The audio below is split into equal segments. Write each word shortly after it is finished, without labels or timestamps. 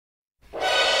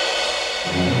Around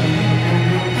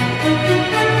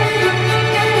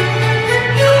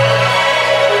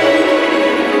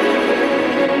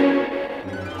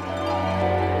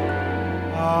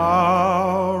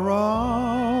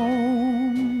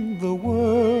the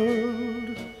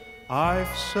world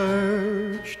I've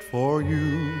searched for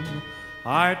you.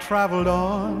 I traveled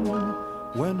on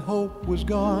when hope was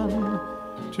gone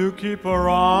to keep a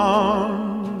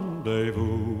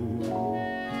rendezvous.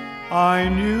 I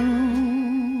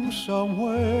knew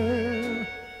somewhere,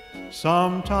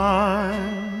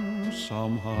 sometime,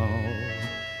 somehow,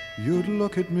 you'd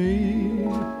look at me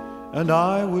and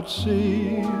I would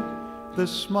see the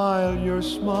smile you're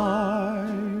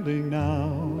smiling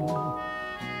now.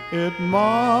 It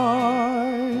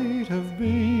might have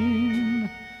been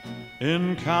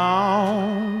in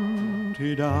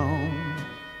County Down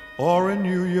or in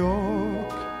New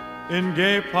York, in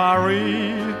gay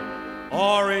Paris,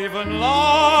 or even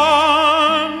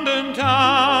London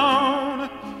town.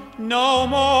 No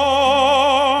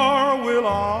more will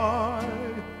I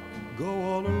go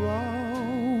all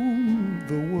around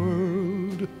the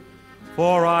world,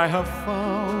 for I have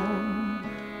found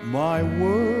my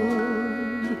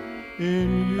world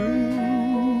in you.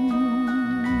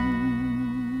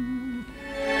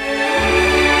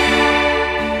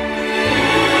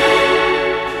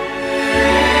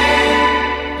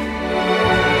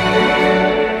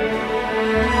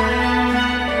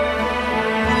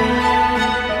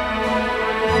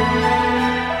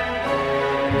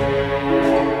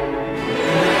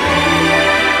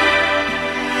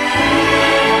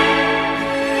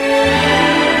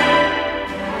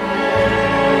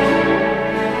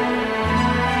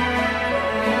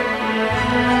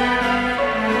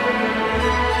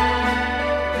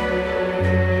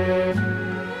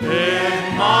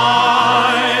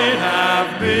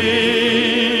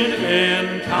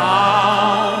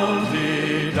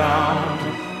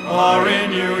 Or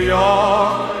in New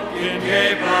York, in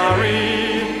gay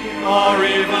Paris, or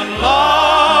even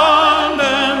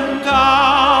London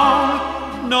town.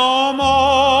 No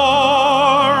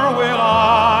more will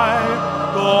I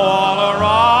go all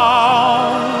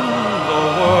around the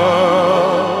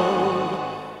world,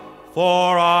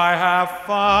 for I have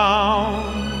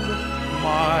found